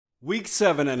Week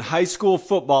 7 in high school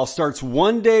football starts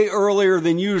one day earlier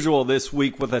than usual this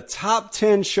week with a top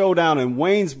 10 showdown in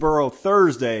Waynesboro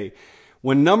Thursday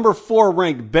when number 4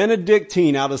 ranked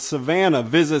Benedictine out of Savannah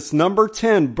visits number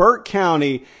 10 Burke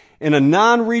County in a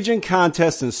non-region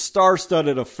contest and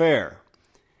star-studded affair.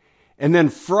 And then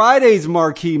Friday's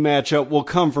marquee matchup will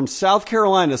come from South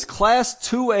Carolina's Class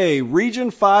 2A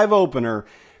Region 5 opener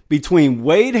between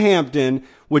Wade Hampton,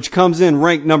 which comes in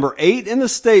ranked number 8 in the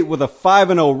state with a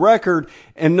 5-0 record,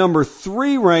 and number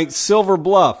 3 ranked Silver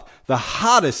Bluff, the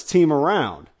hottest team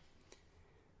around.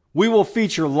 We will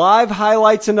feature live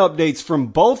highlights and updates from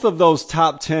both of those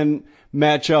top 10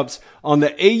 matchups on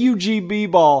the AUG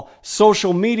B-Ball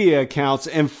social media accounts,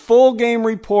 and full game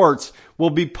reports will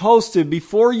be posted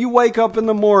before you wake up in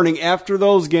the morning after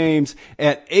those games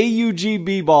at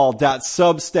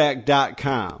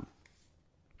augball.substack.com.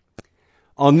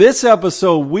 On this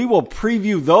episode, we will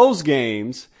preview those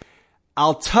games.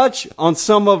 I'll touch on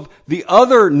some of the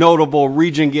other notable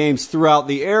region games throughout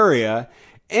the area,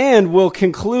 and we'll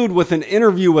conclude with an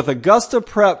interview with Augusta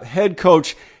Prep head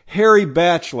coach Harry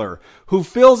Batchelor, who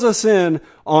fills us in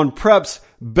on Prep's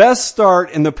best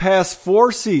start in the past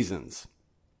 4 seasons.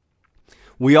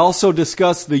 We also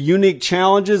discuss the unique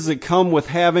challenges that come with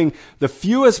having the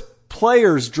fewest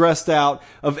players dressed out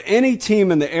of any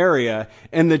team in the area,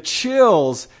 and the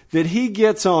chills that he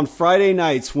gets on Friday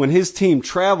nights when his team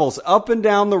travels up and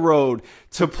down the road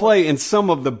to play in some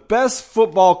of the best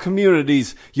football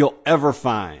communities you'll ever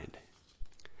find.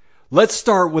 Let's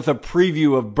start with a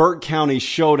preview of Burke County's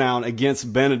showdown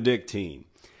against Benedictine,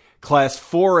 Class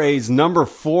 4A's number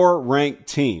 4 ranked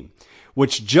team,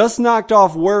 which just knocked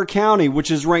off Ware County,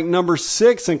 which is ranked number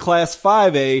 6 in Class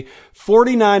 5A,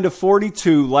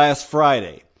 49-42 last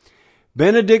Friday.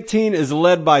 Benedictine is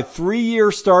led by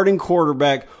 3-year starting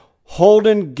quarterback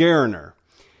Holden Garner,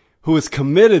 who is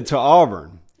committed to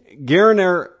Auburn.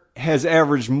 Garner has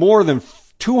averaged more than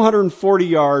 240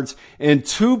 yards and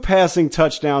 2 passing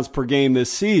touchdowns per game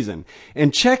this season.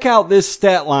 And check out this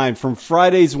stat line from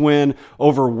Friday's win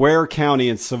over Ware County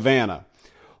in Savannah.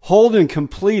 Holden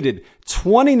completed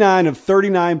 29 of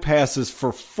 39 passes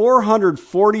for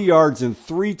 440 yards and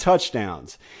 3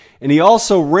 touchdowns. And he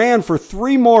also ran for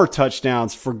 3 more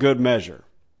touchdowns for good measure.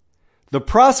 The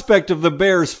prospect of the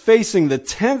Bears facing the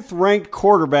 10th ranked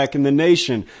quarterback in the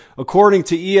nation, according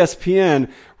to ESPN,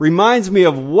 reminds me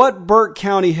of what Burke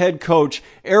County head coach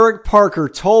Eric Parker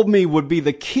told me would be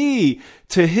the key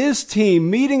to his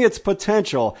team meeting its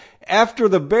potential after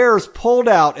the Bears pulled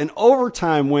out an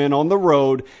overtime win on the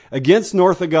road against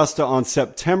North Augusta on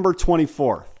September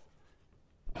 24th.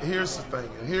 Here's the thing,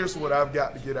 and here's what I've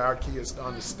got to get our kids to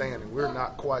understand, and we're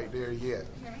not quite there yet.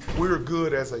 We're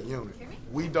good as a unit.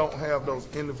 We don't have those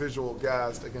individual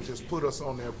guys that can just put us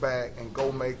on their back and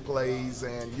go make plays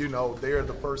and, they're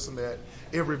the person that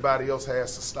everybody else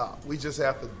has to stop. We just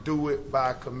have to do it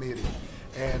by committee.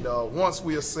 And once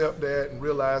we accept that and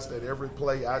realize that every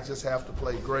play I just have to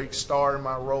play great, star in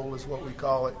my role is what we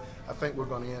call it, I think we're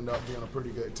going to end up being a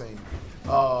pretty good team.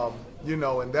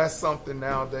 And that's something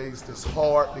nowadays that's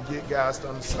hard to get guys to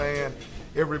understand.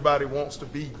 Everybody wants to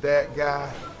be that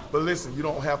guy. But listen, you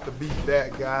don't have to be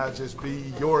that guy. Just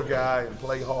be your guy and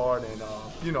play hard. And,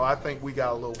 I think we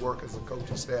got a little work as a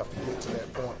coaching staff to get to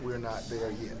that point. We're not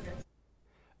there yet.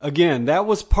 Again, that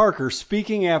was Parker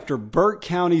speaking after Burke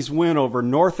County's win over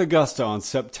North Augusta on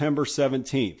September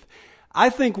 17th. I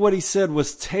think what he said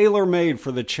was tailor-made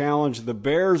for the challenge the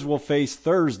Bears will face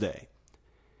Thursday.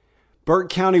 Burke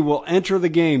County will enter the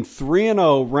game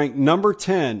 3-0, ranked number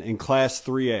 10 in Class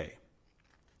 3A.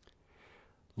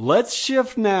 Let's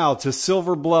shift now to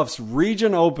Silver Bluff's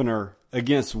region opener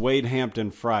against Wade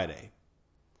Hampton Friday.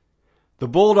 The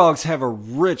Bulldogs have a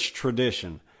rich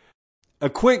tradition. A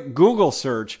quick Google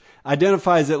search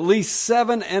identifies at least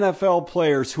 7 NFL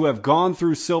players who have gone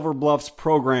through Silver Bluff's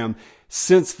program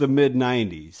since the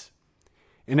mid-90s.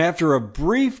 And after a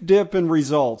brief dip in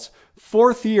results,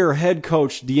 4th-year head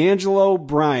coach D'Angelo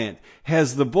Bryant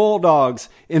has the Bulldogs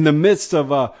in the midst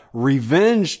of a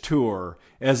revenge tour,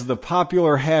 as the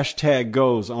popular hashtag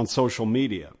goes on social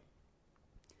media.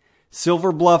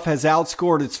 Silver Bluff has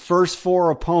outscored its first 4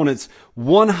 opponents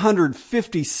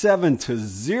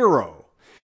 157-0.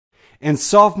 And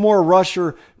sophomore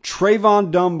rusher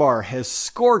Trayvon Dunbar has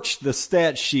scorched the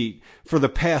stat sheet for the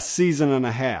past season and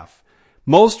a half.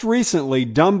 Most recently,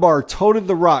 Dunbar toted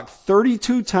the rock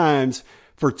 32 times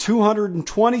for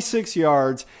 226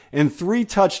 yards and 3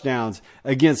 touchdowns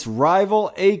against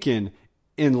rival Aiken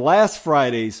in last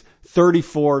Friday's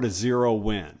 34-0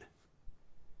 win.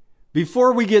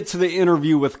 Before we get to the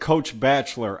interview with Coach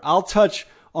Batchelor, I'll touch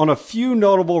on a few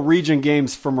notable region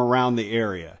games from around the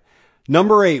area.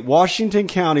 Number 8, Washington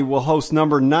County will host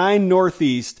number 9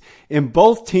 Northeast in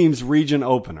both teams' region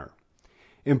opener.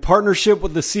 In partnership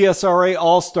with the CSRA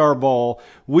All-Star Bowl,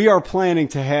 we are planning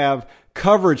to have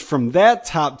coverage from that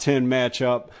top 10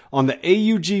 matchup on the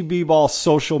AUG B-Ball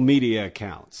social media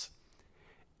accounts.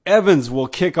 Evans will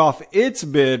kick off its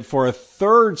bid for a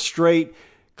third straight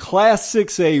Class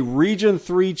 6A Region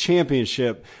 3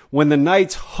 championship when the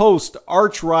Knights host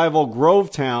arch-rival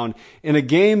Grovetown in a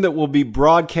game that will be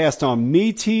broadcast on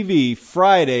MeTV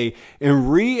Friday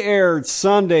and re-aired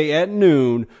Sunday at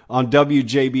noon on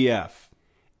WJBF.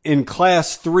 In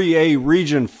Class 3A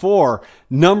Region 4,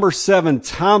 number 7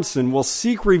 Thompson will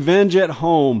seek revenge at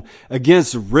home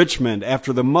against Richmond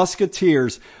after the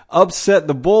Musketeers upset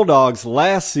the Bulldogs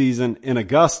last season in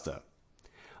Augusta.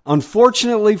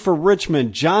 Unfortunately for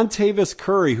Richmond, John Tavis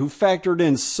Curry, who factored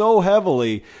in so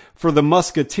heavily for the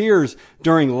Musketeers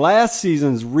during last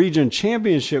season's region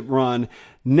championship run,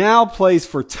 now plays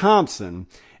for Thompson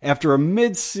after a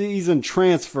mid-season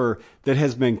transfer that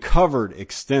has been covered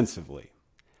extensively.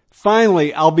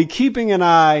 Finally, I'll be keeping an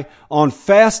eye on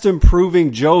fast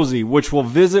improving Josie, which will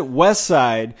visit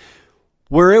Westside,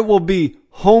 where it will be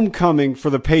homecoming for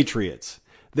the Patriots.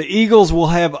 The Eagles will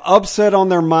have upset on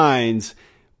their minds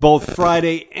both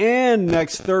Friday and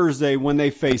next Thursday when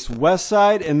they face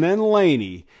Westside and then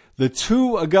Laney, the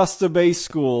two Augusta-based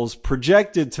schools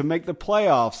projected to make the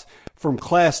playoffs from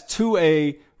Class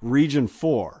 2A Region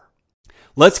 4.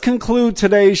 Let's conclude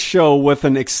today's show with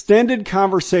an extended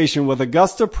conversation with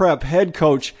Augusta Prep head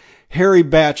coach Harry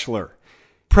Batchelor.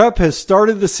 Prep has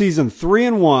started the season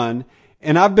 3-1,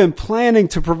 and I've been planning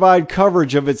to provide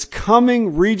coverage of its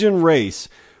coming region race,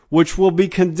 which will be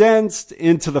condensed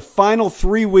into the final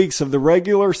 3 weeks of the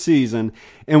regular season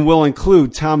and will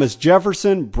include Thomas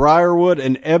Jefferson, Briarwood,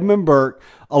 and Edmund Burke,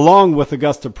 along with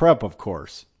Augusta Prep, of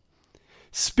course.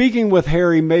 Speaking with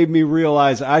Harry made me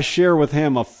realize I share with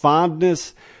him a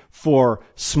fondness for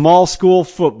small school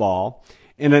football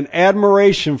and an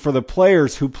admiration for the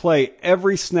players who play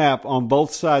every snap on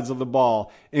both sides of the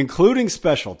ball, including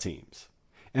special teams.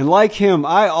 And like him,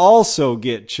 I also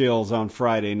get chills on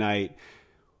Friday night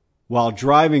while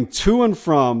driving to and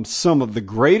from some of the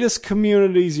greatest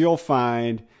communities you'll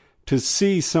find to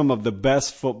see some of the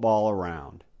best football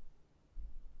around.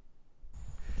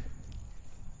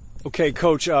 Okay,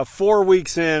 Coach, 4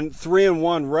 weeks in,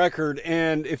 3-1 record,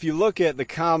 and if you look at the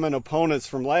common opponents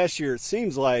from last year, it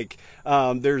seems like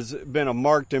there's been a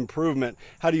marked improvement.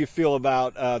 How do you feel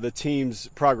about the team's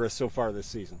progress so far this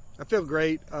season? I feel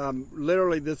great.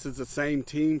 Literally, this is the same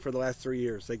team for the last 3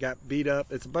 years. They got beat up.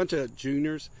 It's a bunch of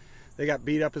juniors. They got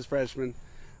beat up as freshmen.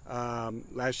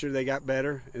 Last year they got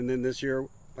better, and then this year,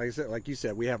 like you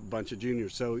said, we have a bunch of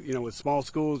juniors. So, with small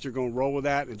schools, you're going to roll with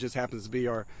that. It just happens to be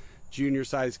our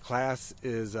junior-sized class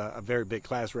is a very big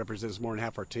class, represents more than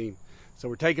half our team. So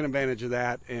we're taking advantage of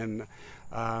that, and,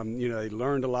 they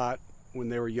learned a lot when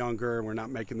they were younger. We're not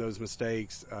making those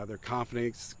mistakes. Their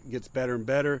confidence gets better and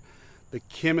better. The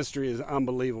chemistry is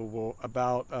unbelievable.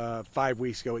 About 5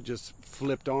 weeks ago, it just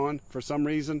flipped on for some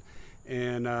reason,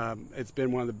 and it's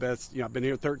been one of the best. I've been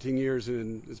here 13 years,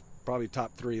 and it's probably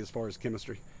top 3 as far as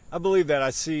chemistry. I believe that.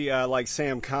 I see like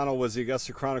Sam Connell was the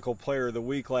Augusta Chronicle Player of the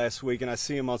Week last week, and I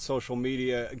see him on social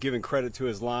media giving credit to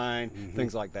his line,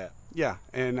 things like that. Yeah,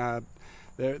 and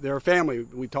they're a family.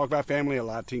 We talk about family. A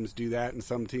lot of teams do that, and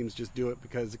some teams just do it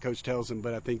because the coach tells them,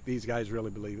 but I think these guys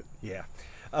really believe it. Yeah.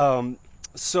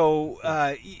 So,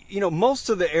 most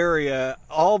of the area,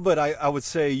 all but I would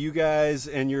say you guys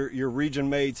and your region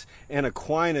mates and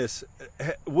Aquinas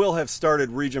will have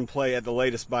started region play at the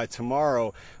latest by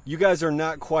tomorrow. You guys are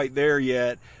not quite there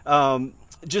yet.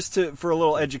 For a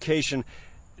little education,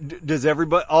 does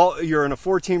everybody, you're in a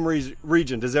 4-team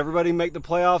region, does everybody make the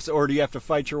playoffs, or do you have to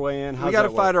fight your way in? We got to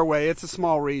fight our way. It's a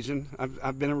small region.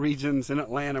 I've been in regions in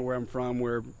Atlanta where I'm from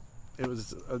where it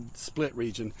was a split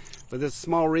region, but this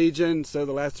small region, so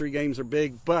the last 3 games are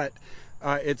big, but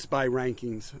it's by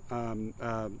rankings,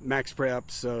 max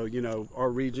prep. So our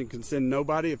region can send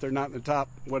nobody if they're not in the top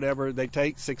whatever they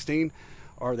take 16,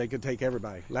 or they could take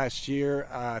everybody. Last year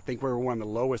I think we were one of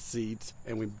the lowest seeds,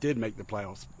 and we did make the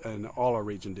playoffs, and all our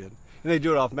region did. And they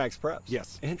do it off max preps?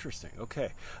 Yes. Interesting.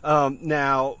 Okay.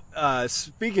 Now,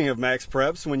 speaking of max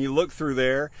preps, when you look through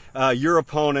there, your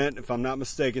opponent, if I'm not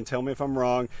mistaken, tell me if I'm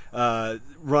wrong,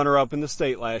 runner-up in the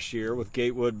state last year with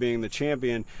Gatewood being the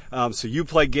champion. So you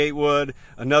play Gatewood,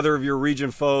 another of your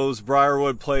region foes,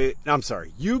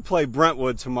 you play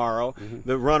Brentwood tomorrow,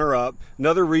 the runner-up.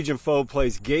 Another region foe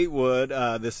plays Gatewood,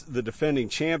 the defending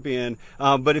champion.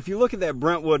 But if you look at that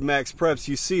Brentwood max preps,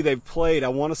 you see they've played, I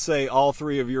want to say, all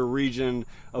 3 of your region region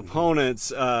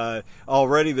opponents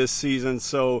already this season.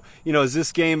 So, is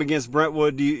this game against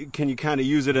Brentwood, can you kind of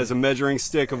use it as a measuring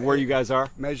stick of where you guys are?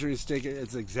 Measuring stick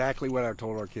is exactly what I've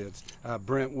told our kids.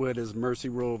 Brentwood has mercy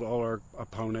ruled all our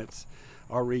opponents.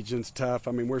 Our region's tough.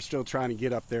 I mean, we're still trying to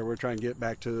get up there. We're trying to get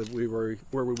back to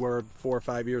where we were 4 or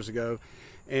 5 years ago.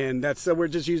 And so we're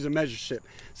just using a measure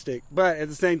stick. But at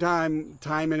the same time,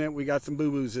 timing it, we got some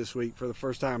boo-boos this week for the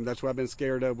first time. That's what I've been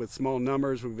scared of with small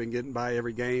numbers. We've been getting by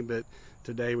every game, but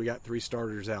today we got 3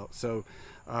 starters out. So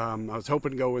I was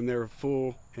hoping to go in there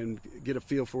full and get a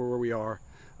feel for where we are.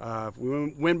 If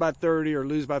we win by 30 or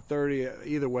lose by 30,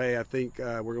 either way, I think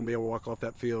we're going to be able to walk off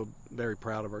that field very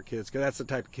proud of our kids, because that's the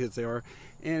type of kids they are.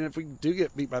 And if we do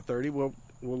get beat by 30, we'll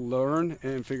learn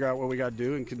and figure out what we got to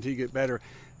do and continue to get better.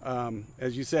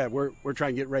 As you said, we're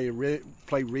trying to get ready to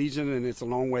play region, and it's a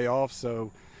long way off.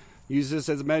 So use this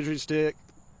as a measuring stick,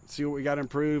 see what we got to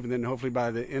improve, and then hopefully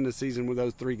by the end of the season with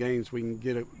those 3 games, we can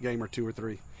get a game or 2 or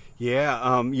 3.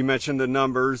 Yeah, you mentioned the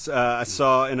numbers. I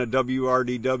saw in a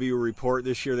WRDW report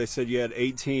this year they said you had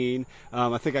 18.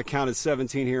 I think I counted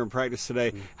 17 here in practice today.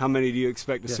 Mm-hmm. How many do you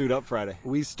expect to suit up Friday?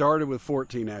 We started with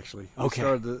 14, actually. Okay. We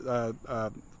started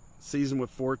the season with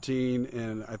 14,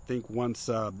 and I think 1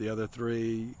 sub. The other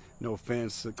 3, no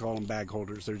offense to call them bag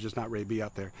holders, they're just not ready to be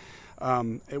out there.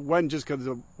 It wasn't just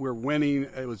because we're winning.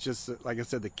 It was just, like I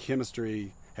said, the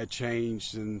chemistry had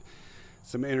changed, and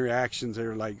some interactions that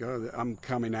are like, oh, I'm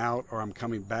coming out or I'm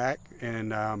coming back,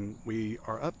 and we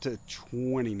are up to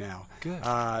 20 now. Good.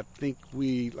 I think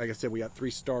like I said, we got 3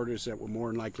 starters that will more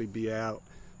than likely be out.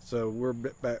 So we'll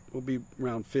be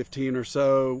around 15 or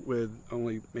so with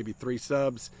only maybe 3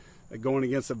 subs, going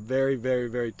against a very, very,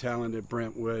 very talented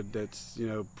Brentwood that's,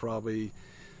 probably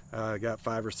got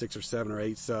 5 or 6 or 7 or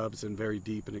 8 subs and very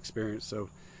deep and experienced. So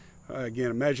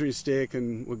again, a measuring stick,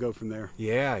 and we'll go from there.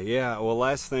 Yeah. Well,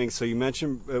 last thing. So you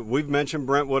mentioned we've mentioned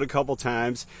Brentwood a couple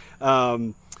times.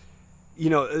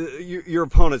 Your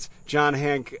opponents, John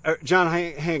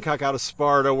Hancock out of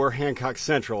Sparta, where Hancock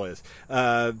Central is.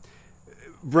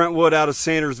 Brentwood out of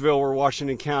Sandersville, where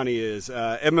Washington County is.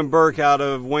 Edmund Burke out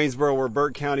of Waynesboro, where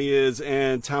Burke County is,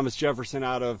 and Thomas Jefferson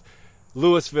out of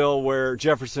Louisville, where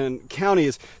Jefferson County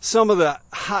is. Some of the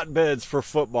hotbeds for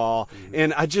football,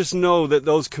 and I just know that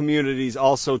those communities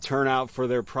also turn out for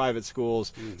their private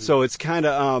schools. So it's kind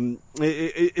of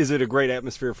is it a great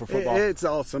atmosphere for football? It's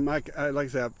awesome. Like I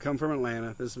said, I've come from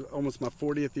Atlanta. This is almost my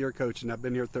 40th year coaching. I've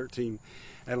been here 13.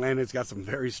 Atlanta's got some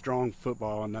very strong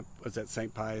football, and I was at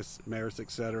St. Pius, Marist,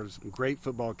 etc. Some great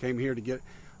football. Came here to get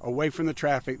away from the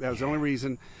traffic. That was the only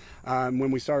reason. When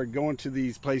we started going to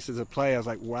these places of play, I was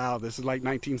like, wow, this is like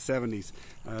 1970s.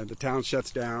 The town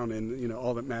shuts down, and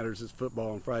all that matters is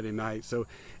football on Friday night. So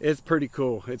it's pretty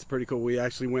cool. We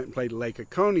actually went and played Lake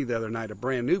Oconee the other night, a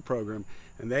brand new program,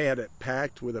 and they had it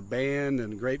packed with a band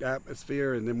and a great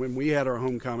atmosphere. And then when we had our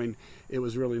homecoming, it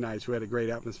was really nice. We had a great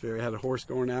atmosphere. We had a horse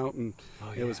going out, and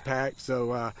it was packed.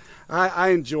 So I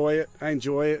enjoy it.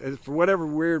 For whatever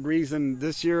weird reason,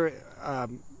 this year,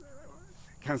 kind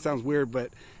of sounds weird,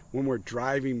 but when we're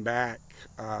driving back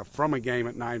from a game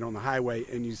at night on the highway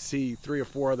and you see 3 or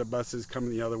 4 other buses coming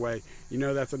the other way,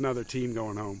 that's another team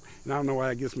going home. And I don't know why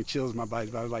that gives me chills in my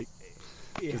body, but I was like,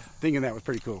 just thinking that was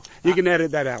pretty cool. You can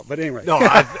edit that out, but anyway. No,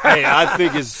 I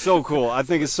think it's so cool.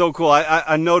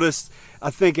 I noticed, I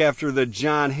think after the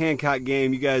John Hancock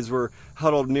game, you guys were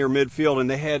huddled near midfield and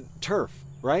they had turf,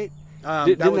 right?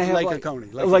 That was Lake Oconee.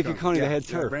 Lake Oconee, they had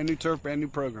turf. Brand new turf, brand new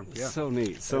program. Yeah. So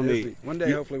neat, so neat. One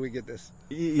day, hopefully, we get this.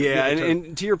 Yeah,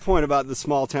 and to your point about the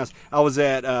small towns, I was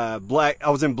at I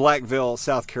was in Blackville,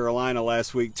 South Carolina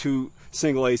last week. 2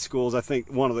 single A schools. I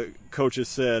think one of the coaches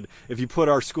said, if you put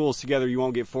our schools together, you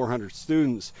won't get 400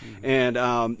 students. And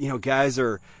guys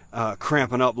are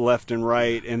cramping up left and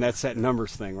right, and that's that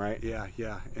numbers thing, right?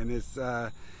 Yeah, and it's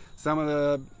some of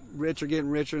the rich are getting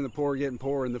richer and the poor are getting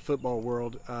poorer in the football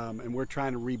world, and we're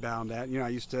trying to rebound that. I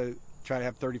used to try to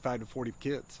have 35 to 40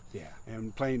 kids,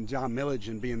 and playing John Millage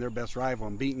and being their best rival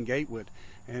and beating Gatewood,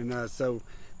 and so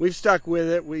we've stuck with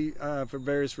it. We for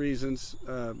various reasons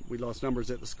we lost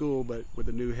numbers at the school, but with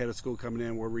the new head of school coming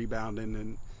in, we're rebounding,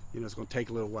 and it's going to take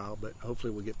a little while, but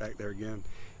hopefully we'll get back there again.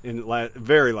 And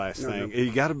very last thing,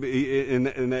 you got to be in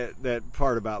that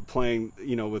part about playing,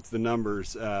 with the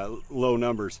numbers, low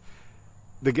numbers.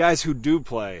 The guys who do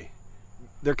play,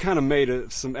 they're kind of made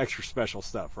of some extra special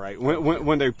stuff, right?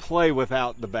 When they play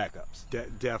without the backups.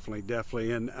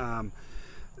 Definitely, and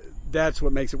that's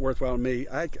what makes it worthwhile to me.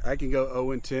 I can go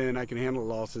 0-10. I can handle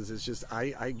losses. It's just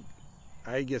I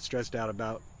get stressed out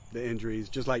about the injuries.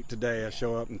 Just like today, I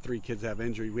show up and 3 kids have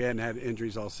injury. We hadn't had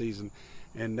injuries all season,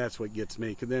 and that's what gets me.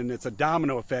 Because then it's a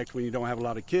domino effect when you don't have a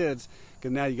lot of kids,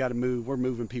 because now you got to move. We're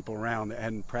moving people around that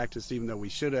hadn't practiced, even though we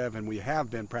should have, and we have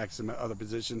been practicing at other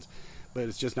positions, but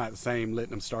it's just not the same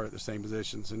letting them start at the same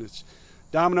positions. And it's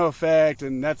domino effect,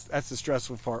 and that's the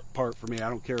stressful part for me. I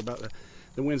don't care about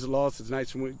the wins and losses. It's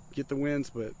nice when we get the wins,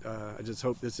 but I just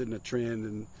hope this isn't a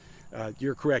trend. And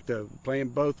you're correct, though. Playing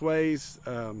both ways,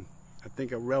 I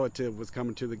think a relative was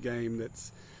coming to the game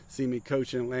that's seen me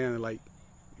coach in Atlanta, like,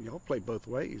 y'all play both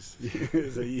ways. He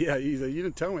said, yeah. He said, you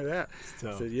didn't tell me that.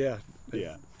 I said, yeah.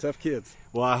 Tough kids.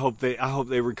 Well, I hope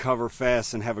they recover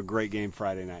fast and have a great game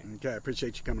Friday night. Okay, I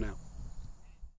appreciate you coming out.